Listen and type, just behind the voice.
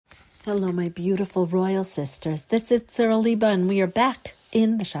Hello, my beautiful royal sisters. This is Tzara Liba, and we are back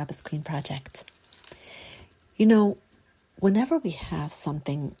in the Shabbos Queen Project. You know, whenever we have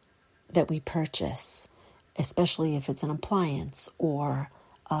something that we purchase, especially if it's an appliance or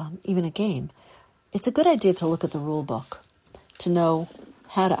even a game, it's a good idea to look at the rule book to know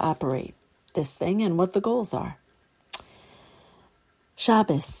how to operate this thing and what the goals are.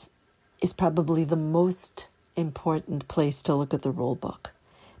 Shabbos is probably the most important place to look at the rule book,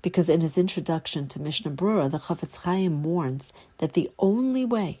 because in his introduction to Mishnah Brura, the Chafetz Chaim warns that the only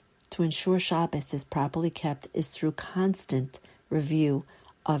way to ensure Shabbos is properly kept is through constant review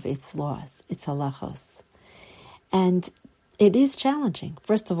of its laws, its halachos. And it is challenging,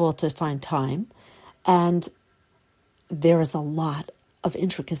 first of all, to find time, and there is a lot of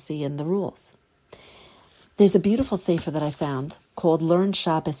intricacy in the rules. There's a beautiful sefer that I found called Learn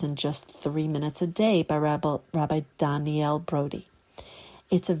Shabbos in Just 3 Minutes a Day by Rabbi Daniel Brody.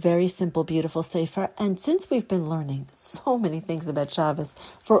 It's a very simple, beautiful sefer, and since we've been learning so many things about Shabbos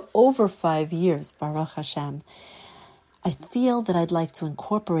for over 5 years, Baruch Hashem, I feel that I'd like to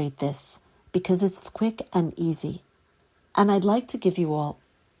incorporate this because it's quick and easy. And I'd like to give you all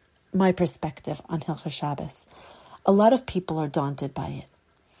my perspective on Hilchos Shabbos. A lot of people are daunted by it.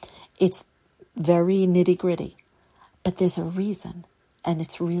 It's very nitty-gritty, but there's a reason, and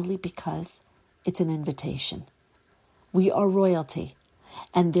it's really because it's an invitation. We are royalty.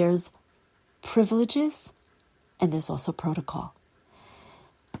 And there's privileges, and there's also protocol.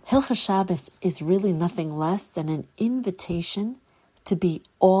 Hilchos Shabbos is really nothing less than an invitation to be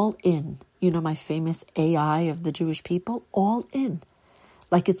all in. You know my famous AI of the Jewish people? All in.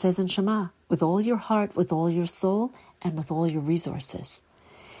 Like it says in Shema, with all your heart, with all your soul, and with all your resources.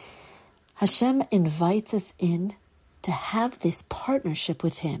 Hashem invites us in to have this partnership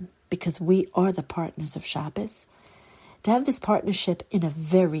with Him, because we are the partners of Shabbos. To have this partnership in a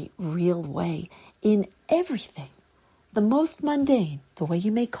very real way, in everything. The most mundane, the way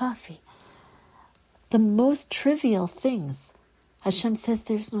you make coffee. The most trivial things. Hashem says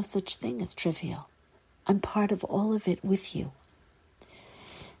there's no such thing as trivial. I'm part of all of it with you.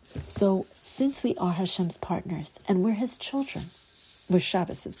 So, since we are Hashem's partners, and we're His children, we're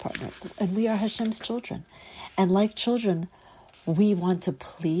Shabbos' partners, and we are Hashem's children. And like children, we want to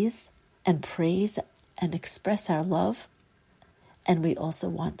please and praise and express our love, and we also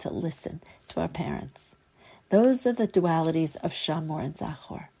want to listen to our parents. Those are the dualities of Shamor and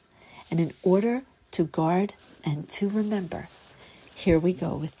Zachor. And in order to guard and to remember, here we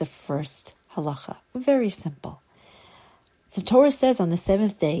go with the first halacha. Very simple. The Torah says on the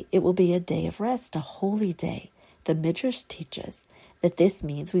 7th day, it will be a day of rest, a holy day. The Midrash teaches that this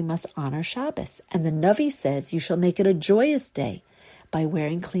means we must honor Shabbos. And the Navi says you shall make it a joyous day by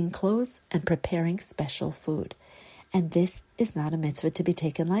wearing clean clothes and preparing special food. And this is not a mitzvah to be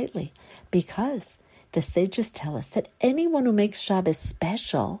taken lightly, because the sages tell us that anyone who makes Shabbos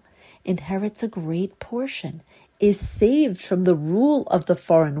special inherits a great portion, is saved from the rule of the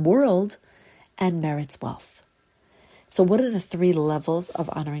foreign world, and merits wealth. So what are the 3 levels of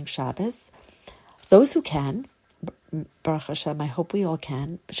honoring Shabbos? Those who can, Baruch Hashem, I hope we all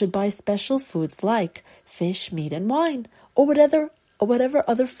can, should buy special foods like fish, meat, and wine, or whatever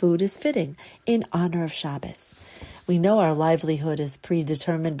other food is fitting in honor of Shabbos. We know our livelihood is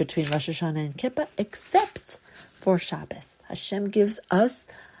predetermined between Rosh Hashanah and Kippur, except for Shabbos. Hashem gives us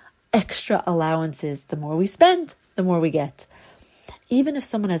extra allowances. The more we spend, the more we get. Even if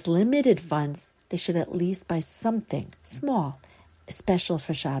someone has limited funds, they should at least buy something small, special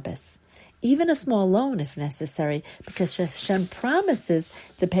for Shabbos. Even a small loan if necessary, because Hashem promises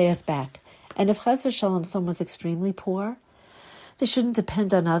to pay us back. And if Chas v'Shalom someone's extremely poor, they shouldn't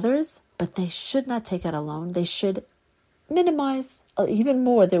depend on others, but they should not take out a loan. They should minimize even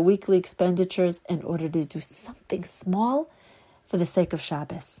more their weekly expenditures in order to do something small for the sake of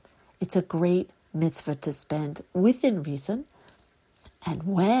Shabbos. It's a great mitzvah to spend within reason. And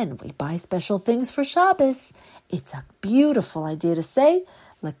when we buy special things for Shabbos, it's a beautiful idea to say,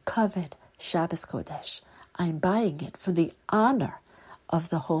 Lekavod Shabbos Kodesh. I'm buying it for the honor of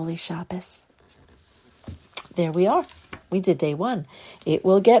the holy Shabbos. There we are. We did day 1. It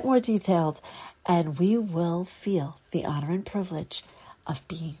will get more detailed, and we will feel the honor and privilege of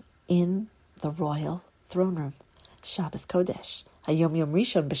being in the royal throne room. Shabbos Kodesh. Hayom Yom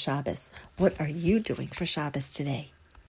Rishon b'Shabbos. What are you doing for Shabbos today?